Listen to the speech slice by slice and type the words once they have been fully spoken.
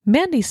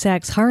Mandy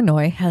Sacks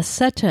Harnoy has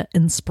such an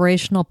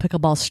inspirational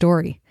pickleball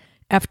story.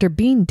 After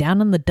being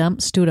down in the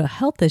dumps due to a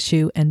health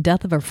issue and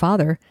death of her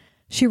father,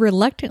 she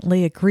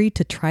reluctantly agreed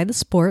to try the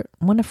sport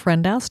when a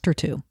friend asked her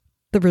to.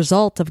 The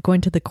result of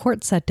going to the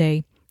courts that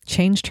day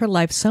changed her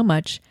life so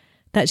much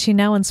that she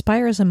now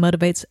inspires and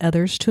motivates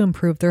others to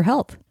improve their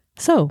health.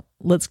 So,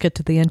 let's get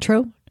to the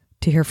intro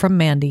to hear from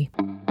Mandy.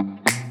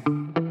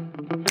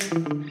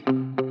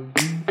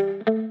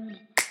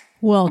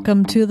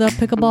 Welcome to the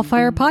Pickleball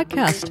Fire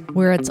Podcast,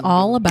 where it's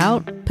all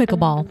about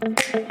pickleball.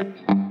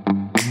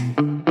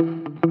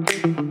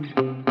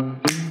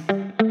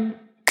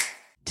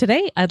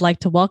 Today, I'd like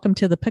to welcome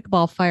to the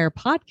Pickleball Fire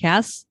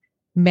Podcast,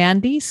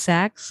 Mandy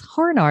Sacks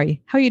Harnoy.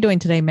 How are you doing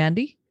today,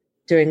 Mandy?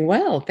 Doing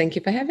well. Thank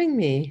you for having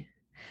me.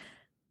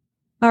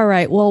 All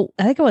right. Well,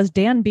 I think it was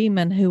Dan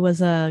Beeman, who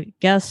was a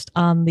guest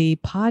on the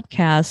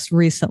podcast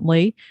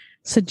recently,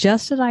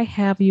 suggested I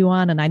have you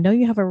on. And I know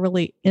you have a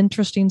really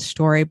interesting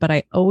story, but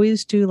I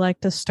always do like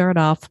to start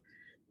off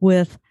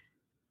with,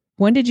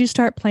 when did you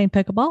start playing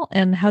pickleball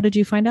and how did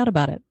you find out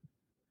about it?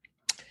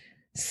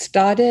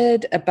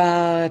 Started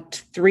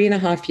about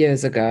 3.5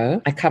 years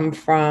ago. I come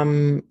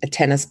from a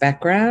tennis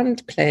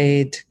background,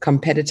 played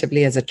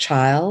competitively as a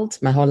child,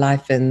 my whole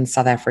life in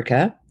South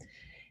Africa,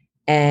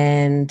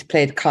 and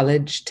played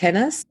college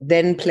tennis,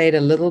 then played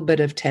a little bit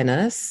of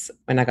tennis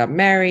when I got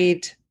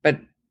married, but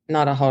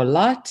not a whole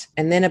lot.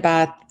 And then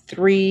about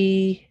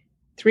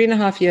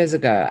 3.5 years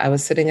ago, I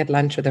was sitting at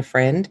lunch with a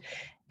friend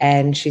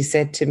and she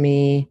said to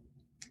me,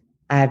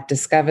 I've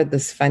discovered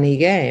this funny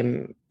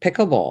game,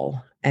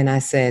 pickleball. And I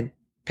said,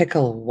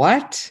 pickle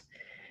what?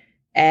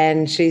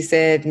 And she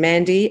said,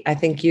 Mandy, I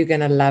think you're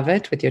going to love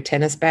it with your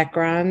tennis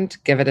background.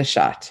 Give it a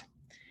shot.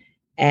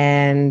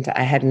 And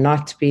I had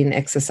not been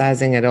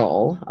exercising at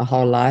all, a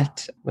whole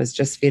lot, was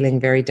just feeling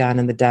very down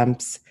in the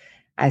dumps.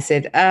 I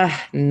said,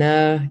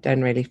 no,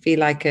 don't really feel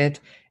like it.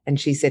 And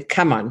she said,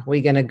 come on,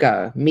 we're going to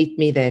go. Meet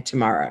me there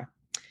tomorrow.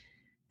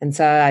 And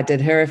so I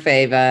did her a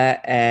favor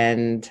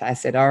and I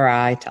said, all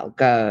right, I'll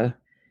go.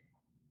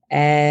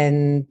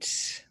 And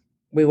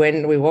we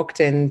walked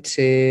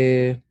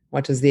into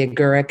what was the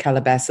Agura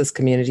Calabasas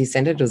Community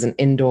Center. It was an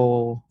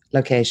indoor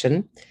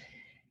location.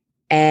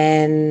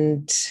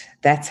 And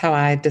that's how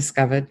I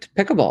discovered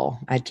pickleball.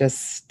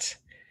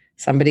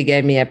 Somebody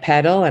gave me a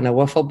paddle and a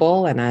wiffle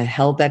ball, and I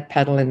held that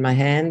paddle in my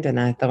hand, and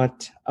I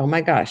thought, oh my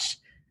gosh,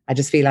 I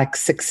just feel like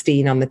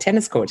 16 on the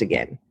tennis court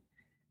again.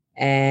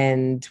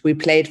 And we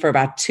played for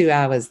about 2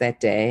 hours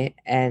that day,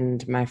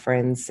 and my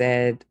friend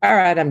said, all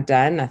right, I'm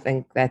done. I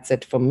think that's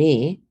it for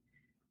me.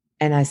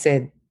 And I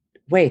said,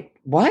 wait,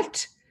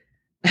 what?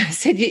 I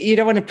said, you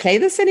don't want to play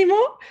this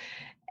anymore?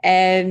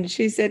 And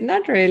she said,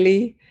 not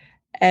really.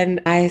 And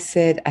I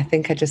said, I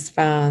think I just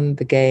found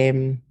the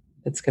game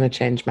that's going to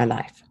change my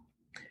life.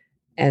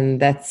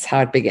 And that's how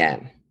it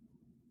began.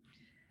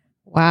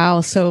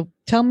 Wow. So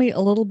tell me a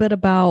little bit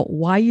about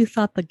why you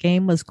thought the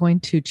game was going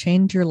to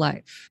change your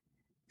life.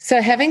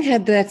 So having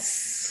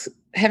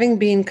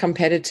been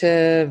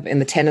competitive in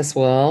the tennis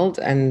world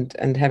and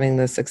having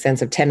this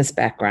extensive tennis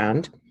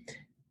background,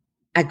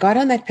 I got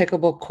on that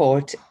pickleball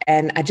court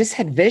and I just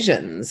had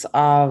visions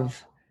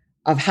of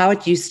how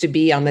it used to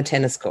be on the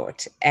tennis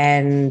court.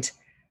 And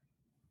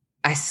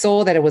I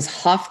saw that it was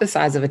half the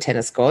size of a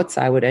tennis court,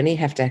 so I would only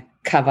have to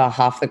cover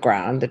half the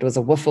ground. It was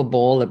a wiffle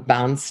ball, it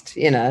bounced,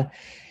 and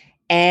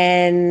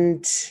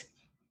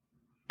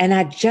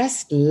I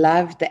just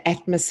loved the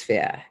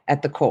atmosphere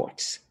at the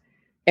court.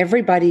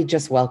 Everybody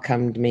just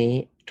welcomed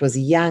me. It was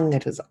young,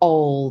 it was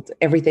old,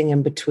 everything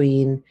in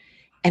between,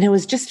 and it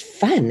was just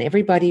fun.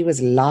 Everybody was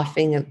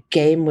laughing, the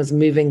game was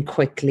moving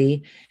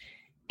quickly,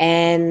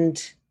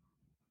 and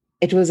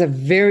it was a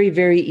very,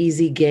 very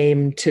easy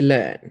game to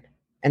learn,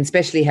 and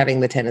especially having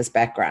the tennis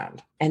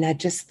background. And I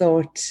just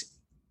thought,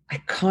 I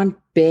can't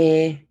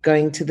bear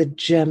going to the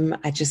gym.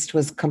 I just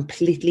was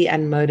completely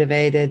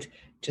unmotivated,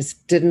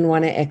 just didn't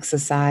want to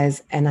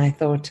exercise. And I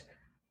thought,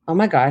 oh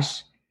my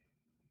gosh,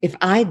 if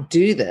I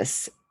do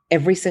this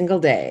every single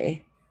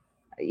day,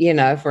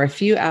 for a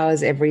few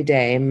hours every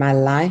day, my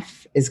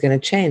life is going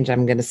to change.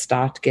 I'm going to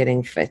start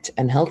getting fit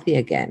and healthy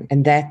again.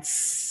 And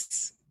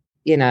that's,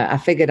 I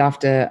figured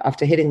after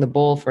hitting the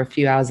ball for a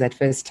few hours that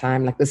first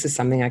time, like this is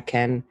something I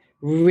can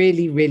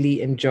really,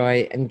 really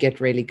enjoy and get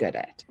really good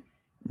at.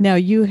 Now,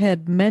 you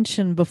had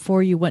mentioned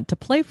before you went to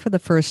play for the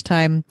first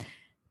time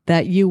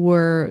that you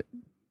were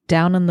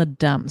down in the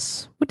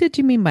dumps. What did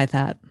you mean by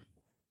that?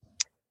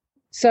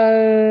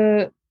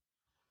 So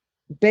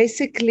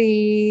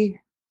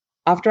basically,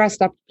 after I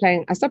stopped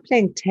playing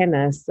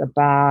tennis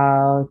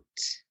about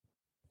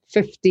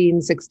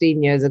 15,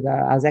 16 years ago.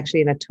 I was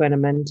actually in a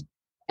tournament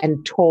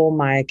and tore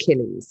my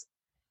Achilles.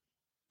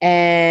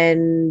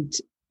 And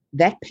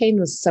that pain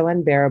was so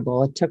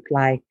unbearable. It took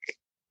like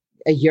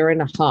a year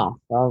and a half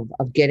of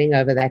getting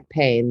over that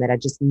pain that I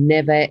just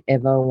never,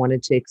 ever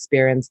wanted to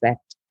experience that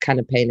kind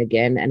of pain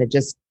again. And it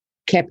just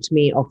kept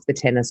me off the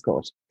tennis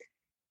court.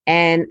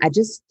 And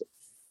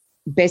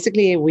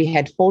basically we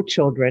had 4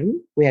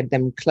 children. We had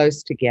them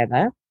close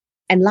together.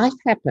 And life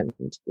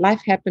happened.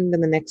 Life happened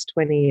in the next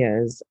 20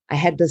 years. I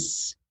had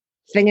this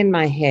thing in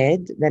my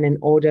head that in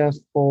order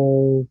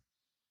for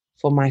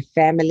my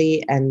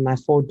family and my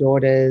 4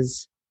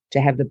 daughters to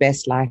have the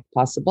best life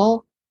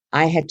possible,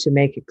 I had to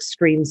make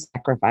extreme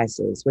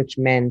sacrifices, which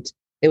meant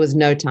there was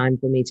no time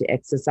for me to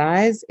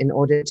exercise in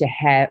order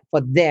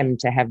for them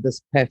to have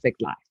this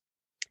perfect life.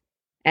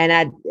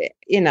 And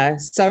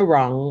so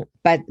wrong,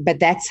 but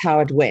that's how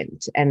it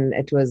went. And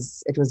it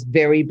was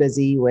very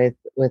busy with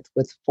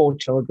 4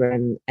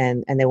 children,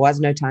 and there was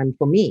no time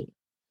for me.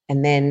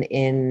 And then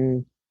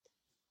in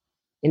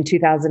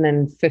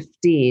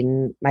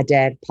 2015, my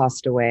dad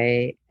passed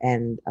away,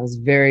 and I was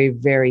very,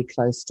 very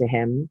close to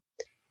him.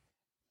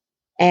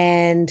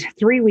 And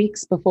 3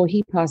 weeks before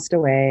he passed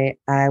away,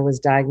 I was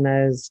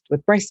diagnosed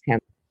with breast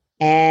cancer.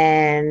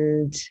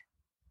 And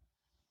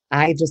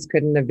I just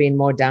couldn't have been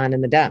more down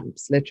in the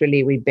dumps.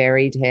 Literally, we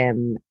buried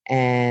him,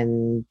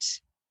 and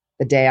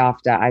the day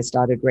after, I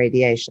started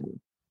radiation.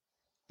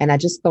 And I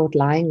just thought,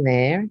 lying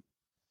there,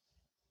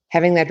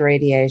 having that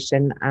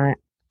radiation, I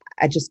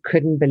just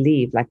couldn't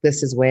believe, like,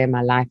 this is where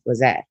my life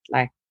was at.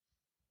 Like,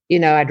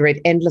 I'd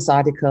read endless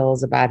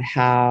articles about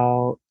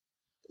how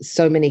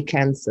so many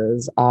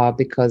cancers are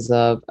because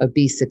of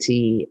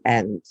obesity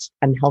and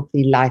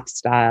unhealthy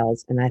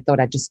lifestyles. And I thought,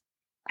 I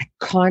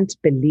can't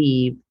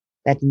believe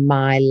that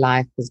my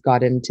life has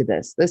got into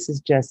this. This is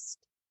just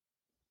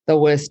the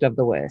worst of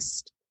the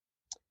worst.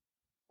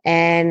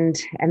 And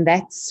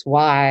that's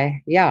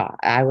why,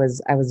 I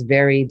was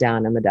very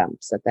down in the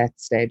dumps at that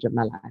stage of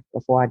my life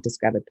before I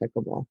discovered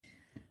pickleball.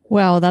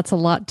 Wow, that's a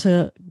lot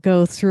to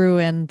go through,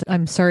 and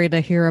I'm sorry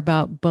to hear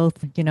about both,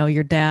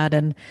 your dad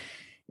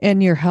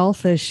and your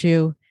health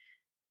issue.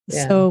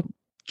 Yeah. So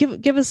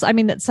give us, I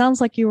mean, it sounds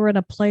like you were in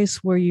a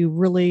place where you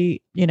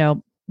really,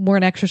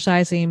 weren't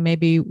exercising,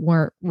 maybe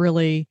weren't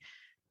really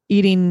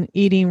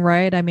eating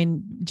right. I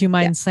mean, do you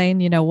mind saying,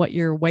 what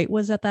your weight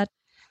was at that?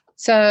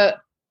 So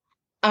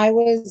I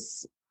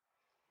was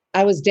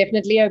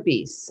definitely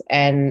obese,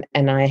 and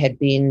I had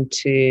been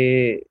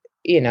to,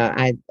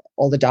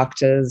 all the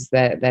doctors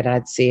that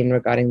I'd seen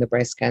regarding the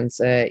breast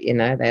cancer,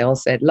 they all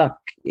said, look,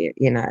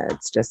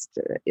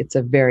 it's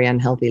a very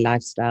unhealthy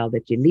lifestyle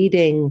that you're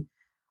leading,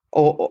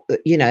 or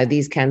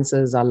these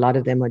cancers, a lot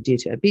of them are due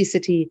to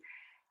obesity.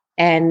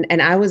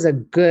 And I was a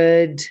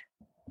good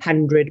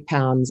 100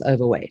 pounds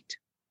overweight.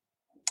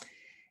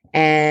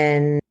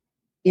 And,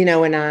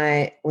 when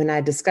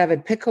I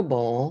discovered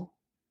pickleball,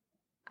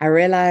 I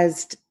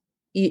realized,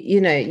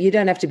 you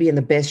don't have to be in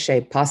the best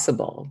shape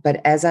possible. But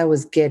as I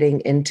was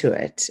getting into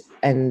it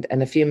and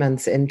a few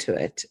months into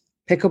it,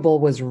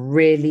 pickleball was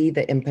really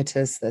the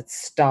impetus that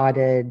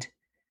started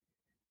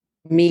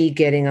me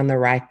getting on the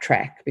right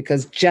track,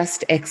 because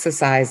just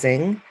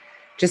exercising,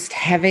 just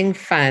having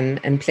fun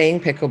and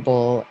playing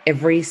pickleball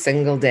every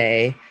single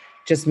day,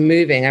 just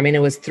moving. I mean,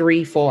 it was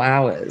 3-4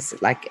 hours,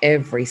 like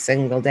every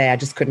single day. I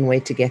just couldn't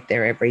wait to get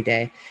there every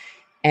day.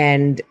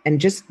 And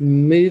just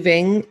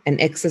moving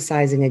and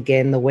exercising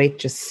again, the weight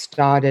just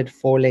started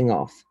falling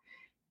off.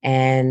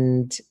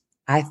 And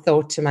I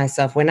thought to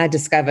myself, when I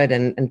discovered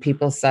and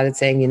people started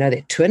saying, there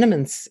are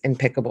tournaments in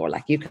pickleball,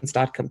 like you can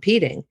start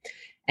competing.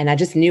 And I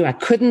just knew I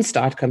couldn't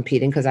start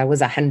competing because I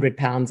was 100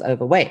 pounds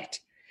overweight.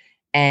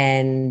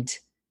 And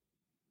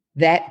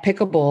that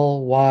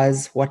pickleball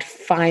was what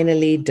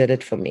finally did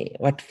it for me.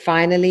 I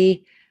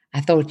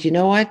thought, you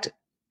know what?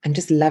 I'm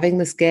just loving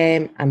this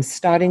game. I'm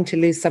starting to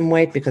lose some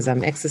weight because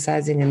I'm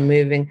exercising and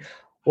moving.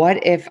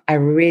 What if I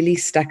really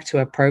stuck to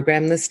a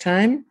program this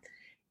time,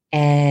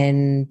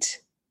 and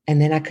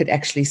then I could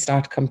actually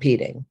start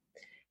competing?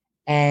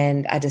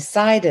 And I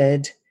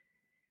decided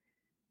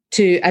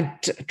I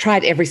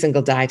tried every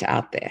single diet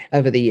out there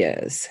over the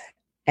years.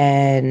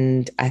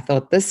 And I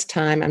thought, this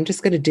time I'm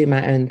just going to do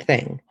my own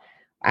thing.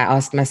 I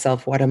asked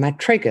myself, what are my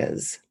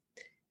triggers?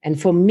 And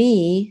for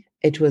me,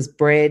 it was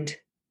bread,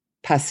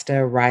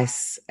 pasta,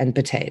 rice, and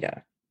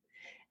potato.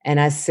 And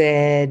I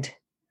said,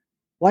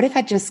 what if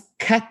I just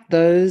cut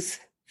those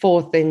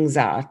 4 things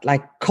out,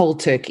 like cold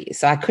turkey?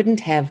 So I couldn't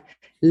have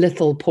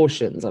little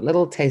portions or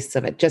little tastes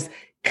of it. Just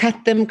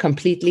cut them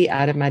completely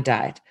out of my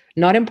diet.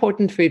 Not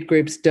important food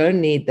groups, don't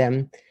need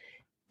them.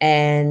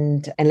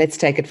 And let's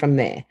take it from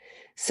there.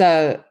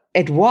 So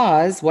it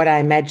was what I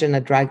imagine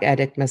a drug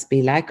addict must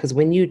be like, because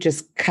when you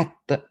just cut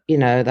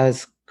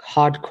those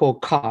hardcore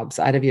carbs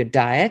out of your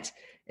diet,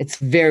 it's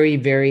very,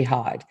 very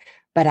hard.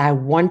 But I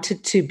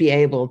wanted to be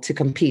able to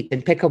compete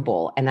in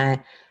pickleball.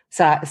 And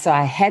so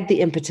I had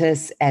the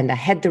impetus and I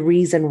had the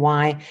reason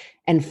why.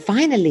 And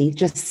finally,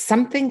 just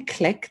something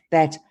clicked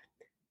that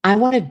I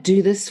want to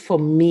do this for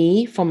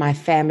me, for my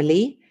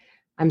family.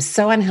 I'm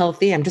so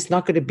unhealthy. I'm just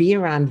not going to be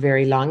around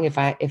very long if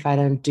I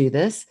don't do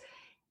this.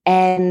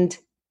 And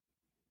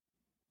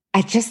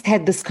I just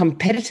had this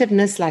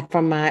competitiveness, like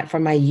from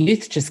my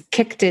youth, just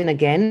kicked in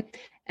again.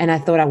 And I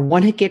thought, I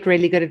want to get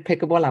really good at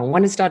pickleball. I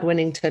want to start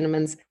winning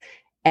tournaments,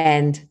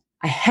 and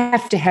I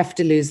have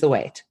to lose the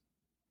weight.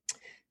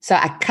 So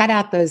I cut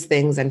out those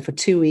things, and for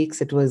 2 weeks,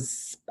 it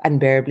was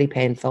unbearably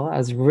painful. I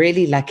was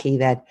really lucky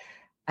that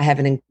I have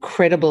an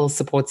incredible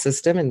support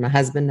system in my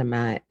husband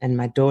and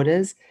my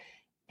daughters,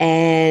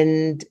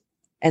 and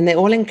they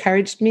all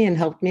encouraged me and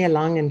helped me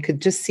along, and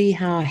could just see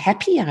how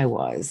happy I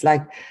was.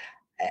 Like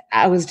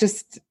I was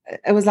just,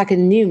 it was like a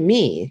new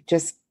me,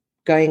 just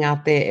going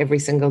out there every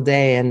single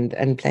day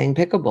and playing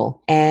pickleball.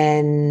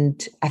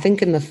 And I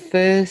think in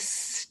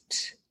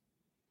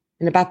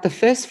about the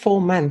first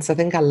 4 months, I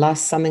think I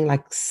lost something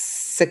like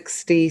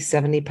 60,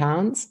 70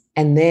 pounds.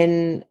 And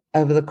then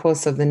over the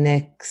course of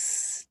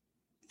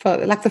for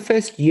like the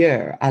first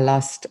year, I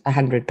lost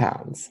 100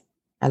 pounds.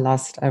 I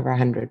lost over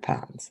 100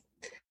 pounds.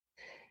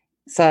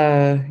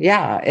 So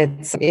yeah,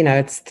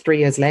 it's 3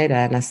 years later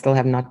and I still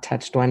have not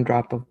touched one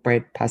drop of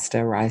bread,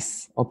 pasta,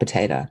 rice, or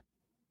potato.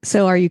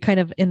 So are you kind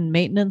of in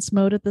maintenance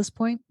mode at this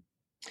point?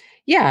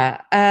 Yeah.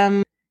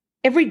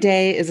 Every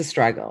day is a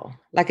struggle.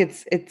 Like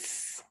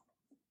it's,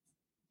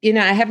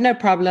 I have no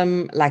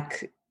problem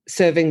like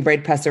serving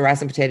bread, pasta,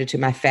 rice, and potato to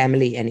my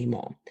family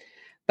anymore.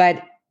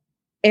 But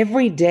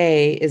every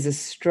day is a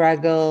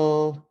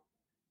struggle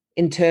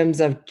in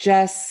terms of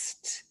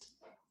just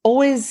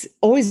always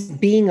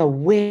being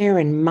aware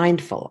and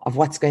mindful of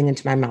what's going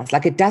into my mouth.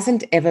 Like it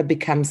doesn't ever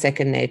become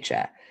second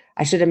nature.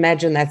 I should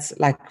imagine that's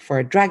like for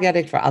a drug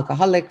addict, for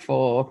alcoholic,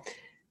 for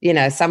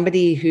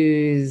somebody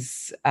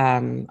who's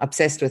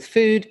obsessed with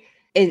food.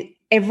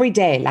 Every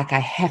day, like I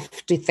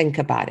have to think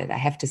about it. I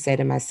have to say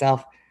to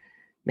myself,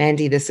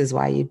 Mandy, this is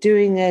why you're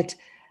doing it.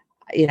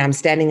 I'm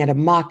standing at a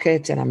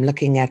market and I'm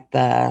looking at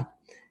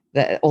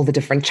all the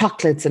different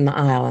chocolates in the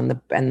aisle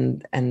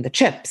and the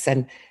chips,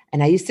 and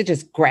I used to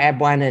just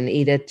grab one and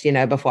eat it,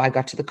 before I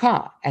got to the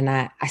car. And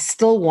I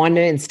still want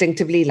to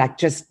instinctively like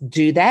just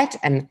do that.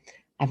 And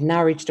I've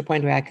now reached a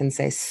point where I can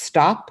say,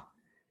 stop.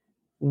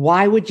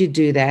 Why would you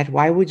do that?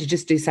 Why would you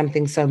just do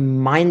something so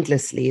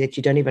mindlessly that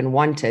you don't even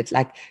want it?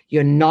 Like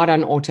you're not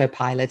on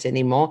autopilot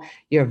anymore.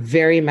 You're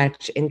very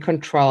much in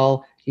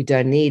control. You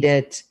don't need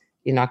it.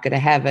 You're not going to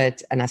have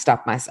it. And I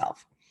stop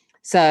myself.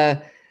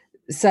 So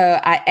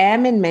I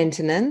am in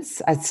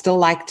maintenance. I'd still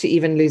like to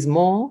even lose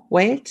more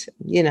weight.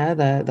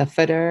 The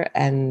fitter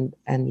and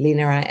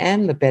leaner I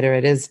am, the better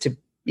it is to,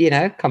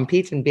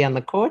 compete and be on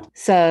the court.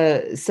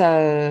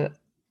 So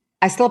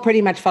I still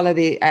pretty much follow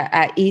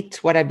I eat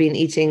what I've been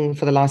eating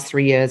for the last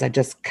 3 years. I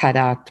just cut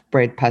out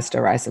bread,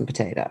 pasta, rice, and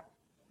potato.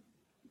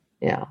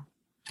 Yeah.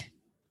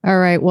 All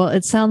right. Well,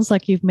 it sounds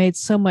like you've made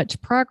so much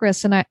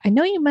progress. And I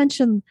know you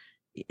mentioned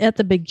at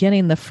the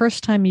beginning, the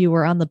first time you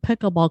were on the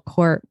pickleball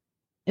court,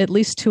 at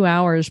least 2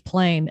 hours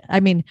playing. I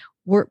mean,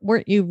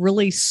 weren't you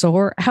really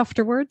sore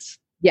afterwards?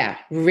 Yeah,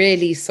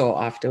 really sore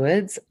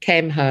afterwards.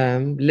 Came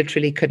home,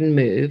 literally couldn't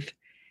move.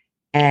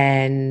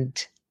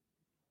 And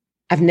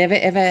I've never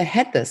ever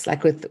had this,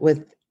 like with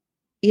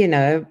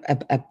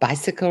a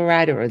bicycle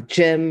ride or a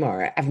gym,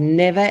 or I've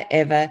never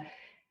ever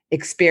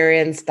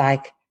experienced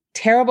like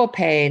terrible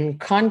pain,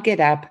 can't get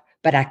up,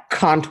 but I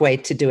can't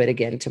wait to do it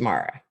again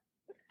tomorrow.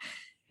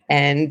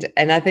 And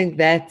I think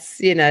that's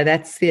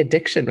the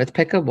addiction with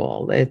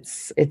pickleball.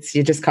 It's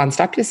you just can't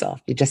stop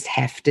yourself. You just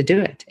have to do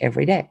it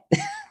every day.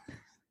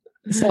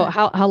 So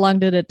how long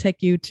did it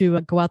take you to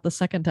go out the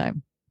second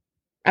time?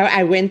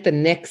 I went the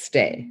next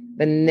day.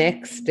 The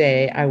next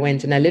day I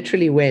went, and I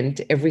literally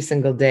went every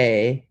single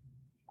day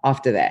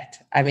after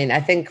that. I mean, I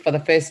think for the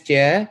first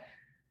year,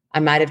 I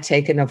might have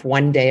taken off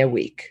 1 day a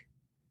week.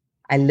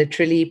 I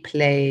literally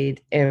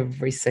played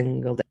every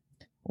single day.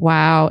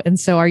 Wow. And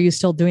so are you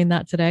still doing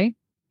that today?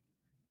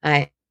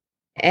 I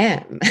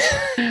am.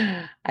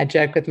 I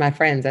joke with my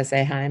friends. I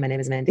say, hi, my name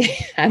is Mandy.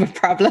 I have a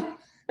problem.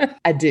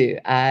 I do.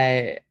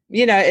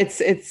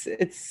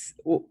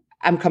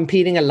 I'm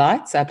competing a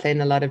lot. So I play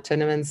in a lot of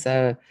tournaments.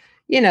 So,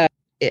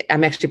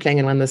 I'm actually playing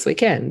in one this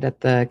weekend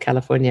at the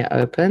California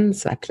Open.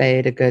 So I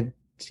played a good,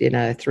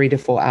 3 to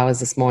 4 hours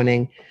this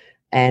morning,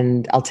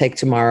 and I'll take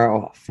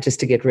tomorrow off just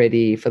to get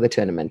ready for the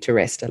tournament, to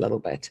rest a little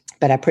bit.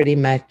 But I pretty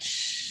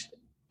much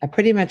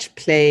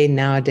play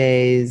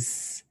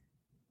nowadays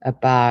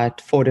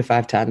about 4 to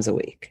 5 times a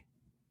week.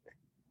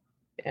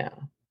 Yeah.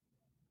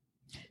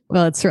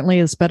 Well, it certainly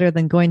is better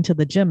than going to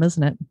the gym,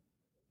 isn't it?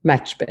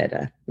 Much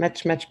better,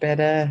 much, much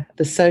better.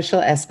 The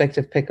social aspect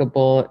of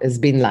pickleball has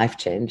been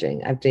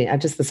life-changing.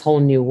 This whole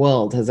new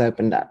world has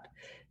opened up.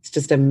 It's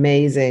just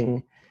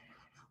amazing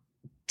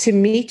to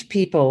meet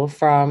people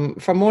from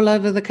all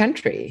over the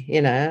country,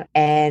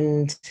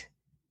 and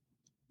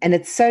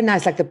it's so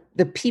nice. Like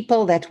the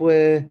people that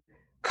were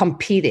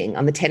competing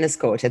on the tennis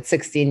court at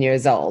 16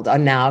 years old are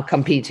now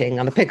competing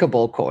on the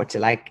pickleball court,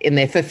 like in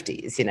their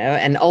 50s,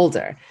 and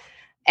older.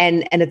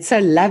 And it's so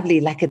lovely,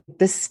 like at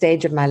this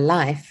stage of my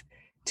life,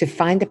 to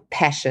find a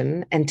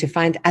passion and to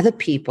find other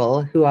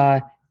people who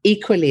are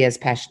equally as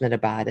passionate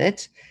about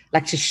it,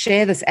 like to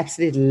share this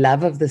absolute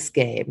love of this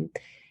game,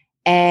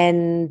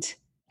 and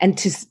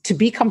to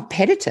be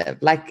competitive,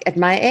 like at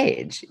my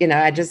age.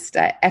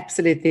 I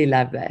absolutely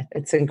love that.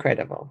 It's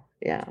incredible.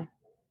 Yeah.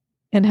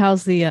 And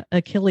how's the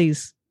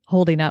Achilles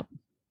holding up?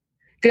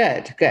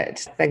 Good.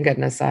 Thank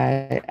goodness.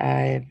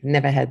 I've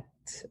never had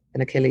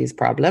an Achilles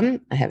problem.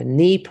 I have a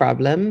knee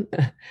problem,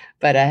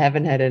 but I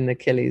haven't had an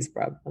Achilles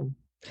problem.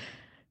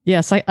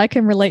 Yes, I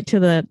can relate to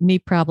the knee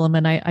problem,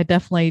 and I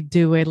definitely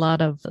do a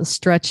lot of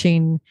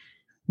stretching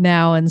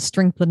now and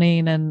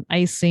strengthening and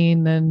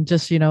icing, and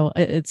just,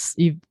 it's,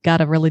 you've got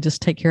to really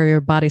just take care of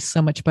your body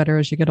so much better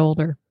as you get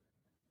older.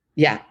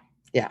 Yeah.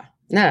 Yeah.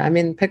 No, I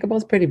mean,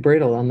 pickleball's pretty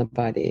brutal on the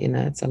body.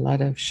 It's a lot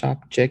of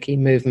sharp, jerky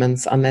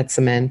movements on that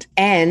cement.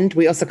 And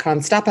we also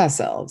can't stop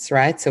ourselves,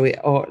 right? So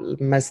or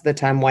most of the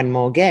time, one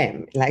more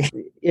game. Like,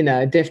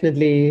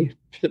 definitely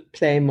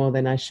play more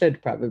than I should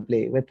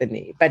probably with the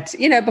knee. But,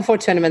 before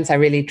tournaments, I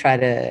really try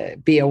to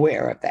be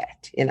aware of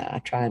that. I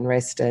try and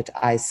rest it,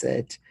 ice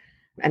it.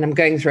 And I'm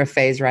going through a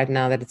phase right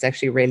now that it's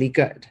actually really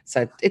good.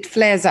 So it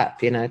flares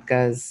up, it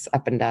goes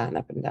up and down,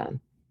 up and down.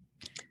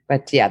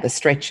 But yeah, the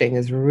stretching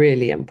is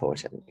really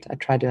important. I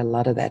try to do a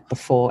lot of that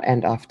before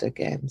and after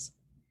games.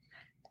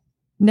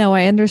 Now,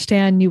 I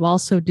understand you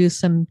also do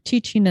some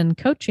teaching and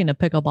coaching of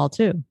pickleball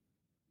too.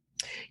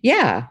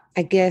 Yeah,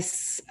 I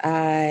guess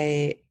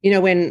when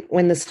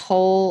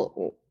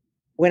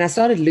I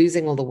started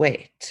losing all the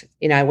weight,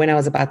 when I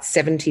was about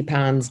 70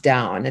 pounds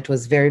down, it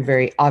was very,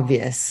 very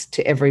obvious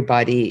to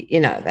everybody,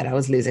 that I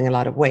was losing a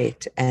lot of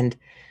weight. And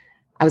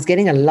I was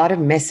getting a lot of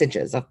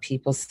messages of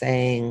people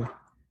saying,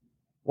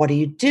 what are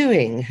you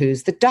doing?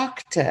 Who's the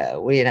doctor?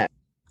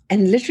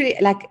 And literally,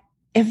 like,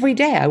 every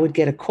day I would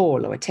get a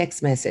call or a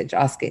text message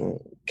asking,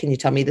 can you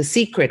tell me the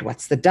secret?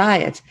 What's the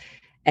diet?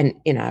 And,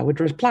 I would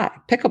reply,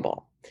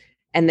 pickleball.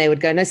 And they would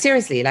go, no,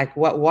 seriously, like,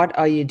 what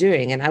are you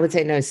doing? And I would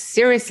say, no,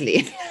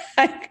 seriously,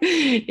 like,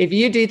 if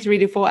you do 3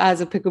 to 4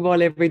 hours of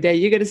pickleball every day,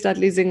 you're going to start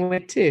losing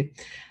weight too.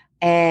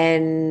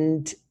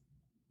 And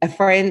a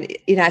friend,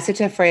 I said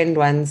to a friend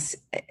once,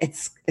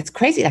 it's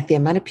crazy, like the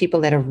amount of people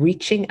that are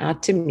reaching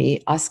out to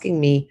me, asking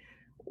me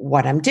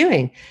what I'm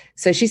doing.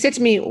 So she said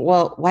to me,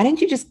 well, why don't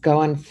you just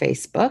go on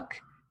Facebook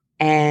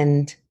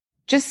and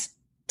just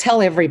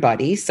tell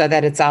everybody so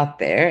that it's out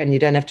there and you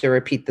don't have to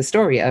repeat the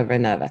story over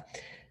and over.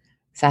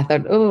 So I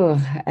thought,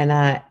 oh, and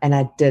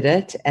I did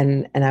it.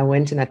 And I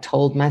went and I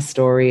told my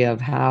story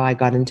of how I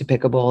got into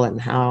pickleball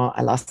and how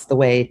I lost the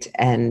weight.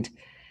 And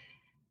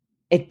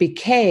it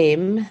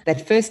became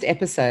that first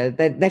episode,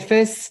 that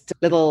first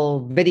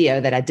little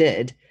video that I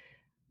did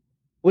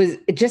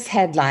it just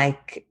had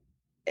like,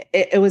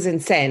 it was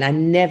insane. I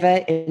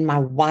never in my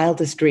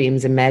wildest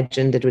dreams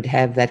imagined it would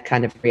have that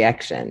kind of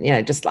reaction.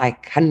 Just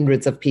like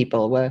hundreds of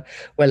people were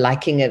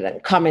liking it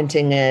and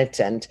commenting it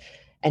and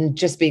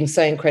just being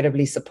so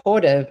incredibly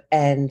supportive.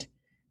 And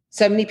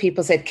so many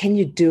people said, can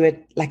you do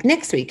it like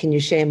next week? Can you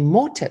share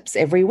more tips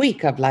every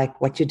week of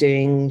like what you're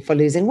doing for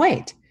losing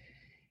weight?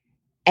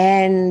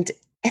 And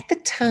at the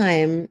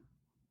time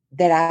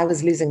that I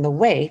was losing the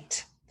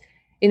weight,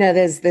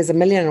 there's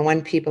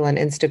 1,000,001 people on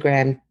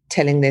Instagram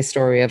telling their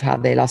story of how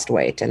they lost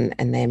weight and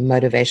they're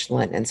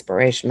motivational and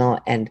inspirational.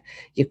 And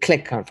you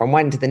click on from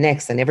one to the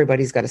next and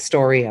everybody's got a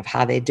story of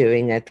how they're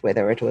doing it,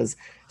 whether it was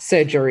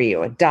surgery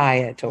or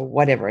diet or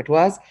whatever it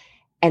was.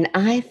 And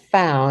I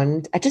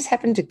just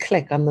happened to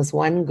click on this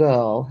one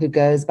girl who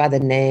goes by the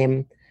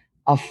name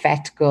of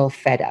Fat Girl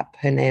Fed Up.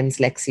 Her name's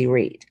Lexi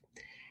Reed.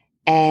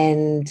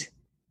 And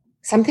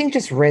something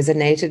just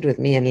resonated with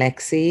me and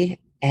Lexi.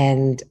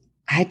 And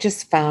I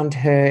just found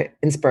her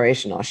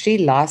inspirational. She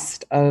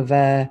lost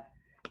over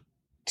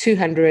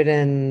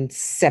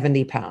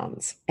 270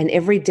 pounds. And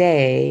every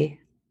day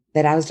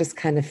that I was just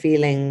kind of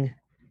feeling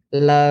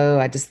low,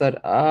 I just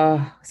thought,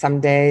 oh, some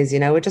days,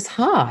 were just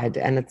hard.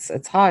 And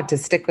it's hard to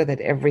stick with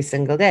it every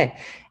single day.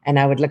 And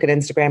I would look at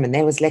Instagram and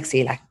there was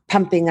Lexi like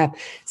pumping up,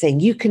 saying,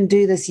 you can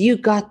do this, you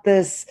got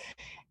this.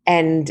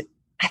 And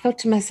I thought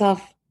to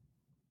myself,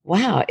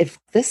 wow, if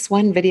this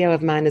one video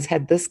of mine has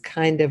had this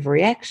kind of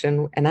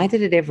reaction and I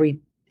did it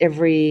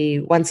every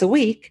once a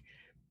week,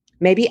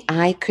 maybe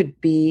I could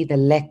be the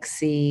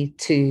Lexi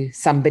to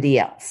somebody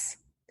else.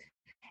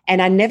 And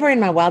I never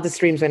in my wildest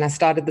dreams when I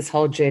started this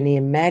whole journey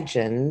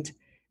imagined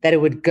that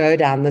it would go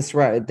down this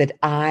road, that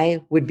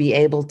I would be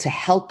able to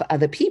help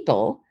other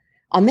people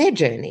on their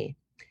journey.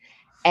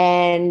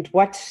 And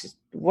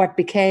what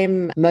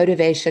became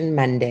Motivation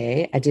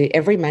Monday,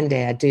 every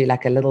Monday I do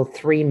like a little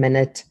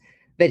 3-minute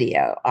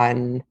video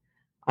on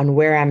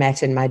where I'm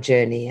at in my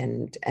journey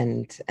and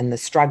the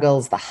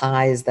struggles, the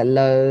highs, the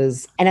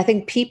lows. And I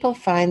think people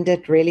find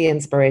it really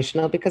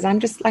inspirational because I'm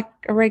just like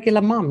a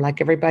regular mom,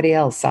 like everybody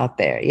else out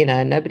there,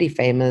 nobody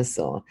famous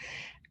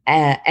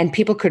and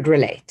people could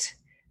relate.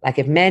 Like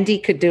if Mandy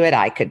could do it,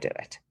 I could do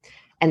it.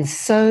 And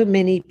so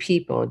many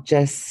people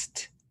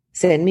just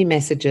send me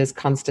messages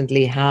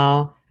constantly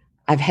how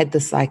I've had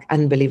this like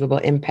unbelievable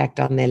impact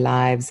on their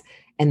lives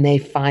and they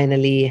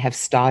finally have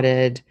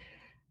started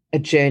a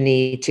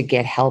journey to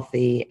get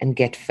healthy and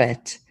get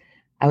fit.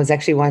 I was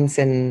actually once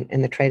in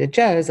the Trader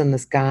Joe's and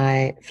this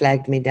guy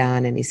flagged me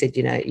down and he said,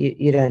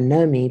 you don't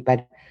know me,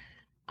 but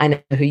I know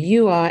who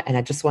you are. And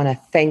I just want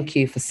to thank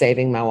you for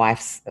saving my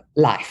wife's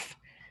life.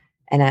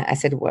 And I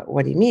said,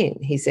 what do you mean?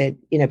 He said,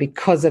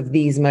 because of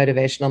these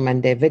Motivational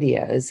Monday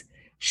videos,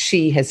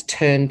 she has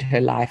turned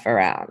her life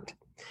around.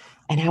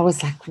 And I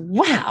was like,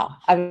 wow.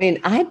 I mean,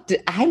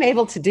 I'm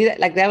able to do that.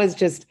 Like that was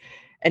just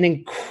an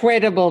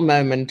incredible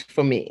moment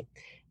for me.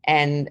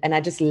 And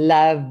I just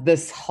love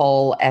this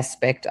whole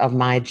aspect of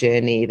my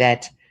journey,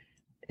 that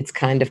it's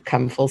kind of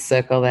come full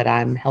circle that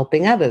I'm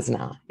helping others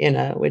now,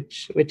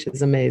 which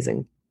is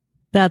amazing.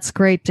 That's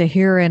great to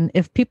hear. And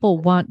if people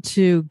want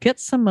to get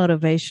some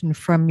motivation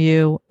from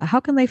you, how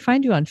can they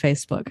find you on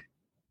Facebook?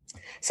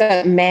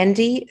 So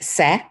Mandy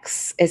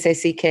Sacks,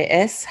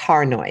 Sacks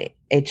Harnoy,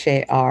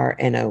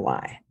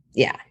 Harnoy.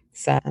 Yeah.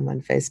 So I'm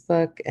on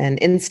Facebook, and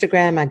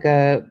Instagram, I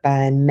go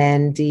by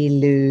Mandy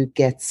Lou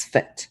Gets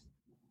Fit.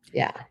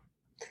 Yeah.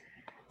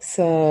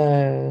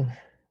 So.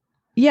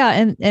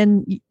 Yeah.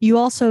 And you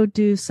also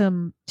do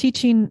some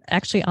teaching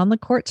actually on the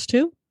courts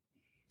too?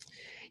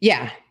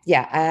 Yeah.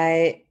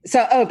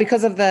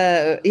 Because of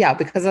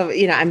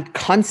I'm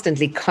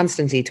constantly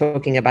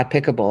talking about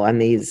pickleball on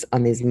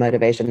these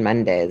Motivation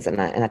Mondays.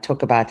 And I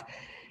talk about,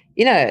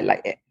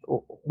 like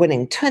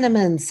winning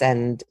tournaments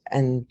and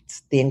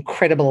the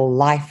incredible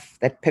life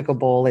that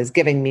pickleball is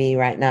giving me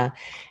right now.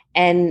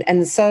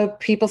 And so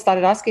people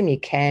started asking me,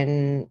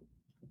 can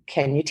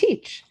you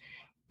teach?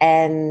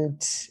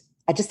 And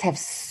I just have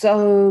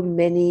so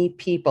many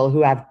people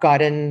who have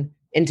gotten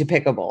into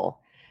pickleball,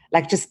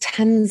 like just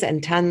tons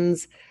and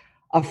tons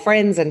of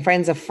friends and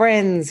friends of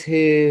friends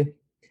who,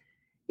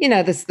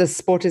 this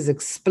sport is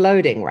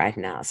exploding right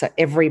now. So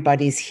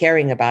everybody's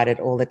hearing about it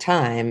all the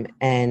time.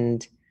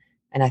 And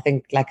I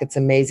think like it's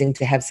amazing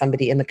to have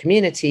somebody in the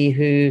community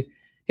who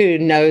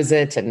knows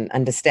it and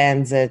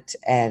understands it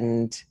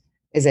and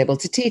is able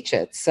to teach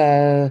it.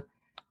 So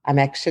I'm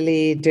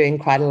actually doing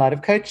quite a lot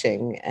of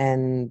coaching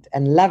and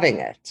loving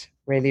it,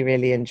 really,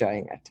 really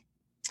enjoying it.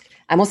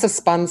 I'm also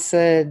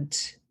sponsored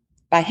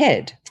by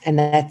Head, and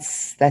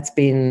that's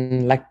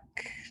been like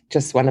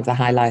just one of the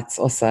highlights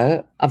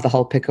also of the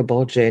whole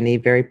pickleball journey.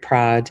 Very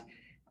proud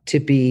to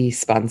be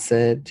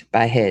sponsored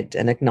by Head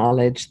and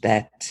acknowledge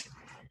that,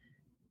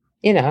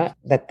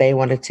 that they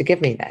wanted to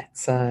give me that.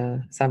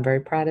 So I'm very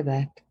proud of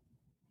that.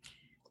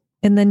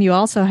 And then you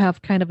also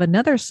have kind of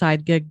another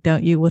side gig,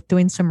 don't you, with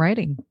doing some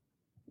writing?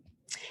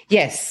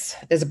 Yes,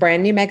 there's a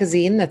brand new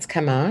magazine that's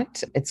come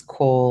out. It's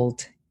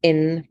called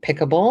In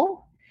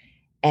Pickleball,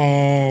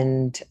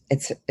 and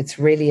it's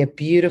really a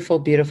beautiful,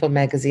 beautiful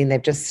magazine.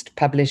 They've just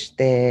published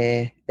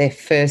their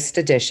first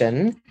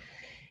edition,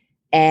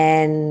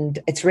 and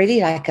it's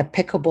really like a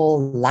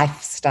pickleball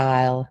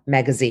lifestyle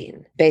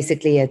magazine.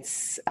 Basically,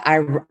 I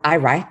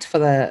write for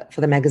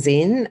the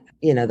magazine.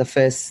 The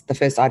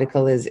first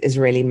article is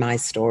really my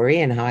story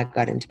and how I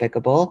got into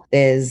pickleball.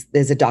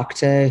 There's a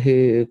doctor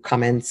who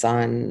comments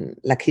on,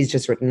 like, he's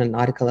just written an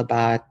article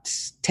about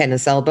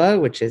tennis elbow,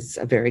 which is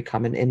a very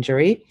common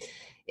injury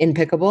in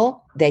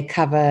pickleball. They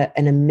cover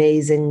an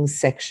amazing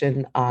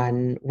section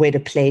on where to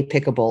play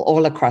pickleball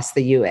all across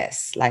the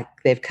US. Like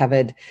they've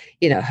covered,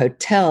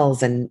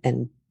 hotels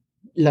and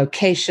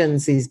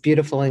locations, these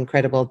beautiful,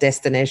 incredible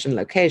destination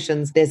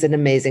locations. There's an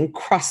amazing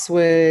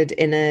crossword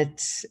in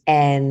it.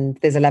 And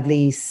there's a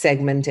lovely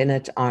segment in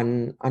it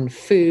on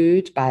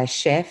food by a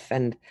chef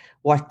and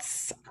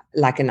what's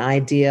like an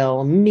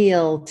ideal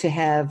meal to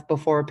have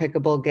before a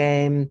pickleball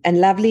game,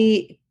 and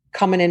lovely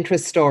common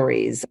interest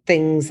stories,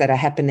 things that are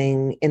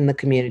happening in the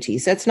community.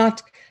 So it's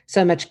not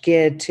so much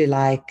geared to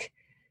like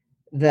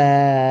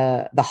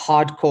the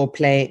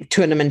hardcore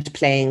tournament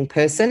playing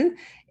person.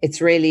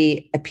 It's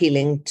really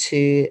appealing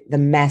to the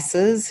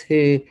masses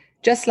who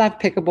just love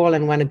pickleball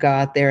and want to go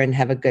out there and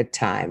have a good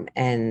time,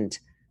 and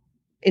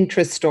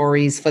interest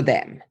stories for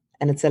them.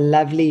 And it's a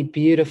lovely,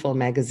 beautiful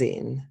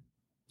magazine.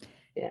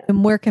 Yeah.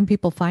 And where can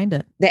people find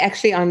it? They're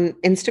actually on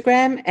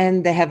Instagram,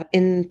 and they have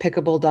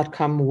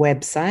inpickleball.com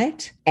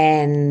website,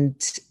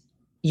 and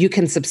you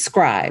can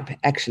subscribe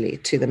actually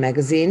to the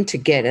magazine to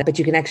get it, but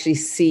you can actually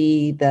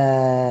see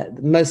the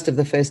most of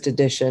the first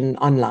edition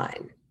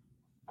online.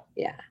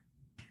 Yeah.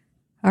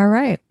 All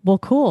right. Well,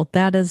 cool.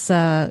 That is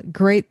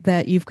great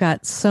that you've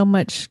got so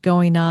much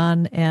going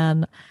on.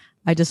 And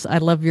I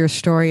love your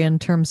story in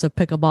terms of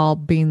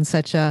pickleball being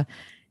such a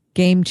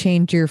game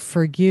changer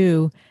for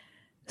you.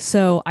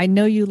 So I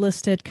know you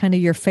listed kind of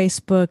your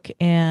Facebook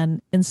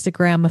and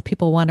Instagram if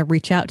people want to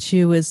reach out to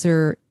you. Is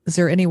there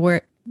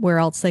anywhere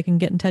else they can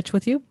get in touch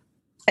with you?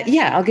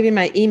 Yeah, I'll give you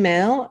my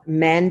email,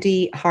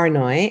 Mandy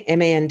Harnoy,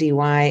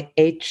 MandyHarnoy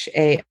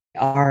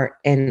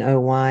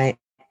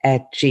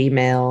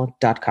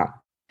 @gmail.com.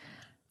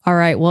 All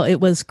right. Well,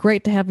 it was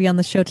great to have you on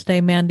the show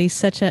today, Mandy.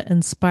 Such an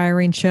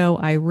inspiring show.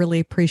 I really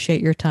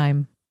appreciate your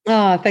time.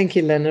 Oh, thank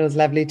you, Lynn. It was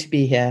lovely to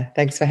be here.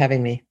 Thanks for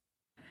having me.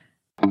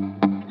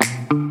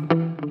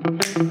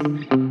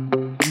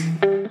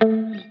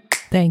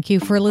 Thank you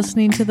for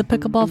listening to the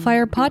Pickleball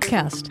Fire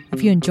podcast.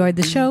 If you enjoyed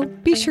the show,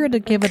 be sure to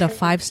give it a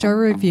 5-star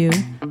review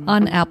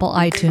on Apple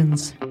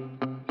iTunes.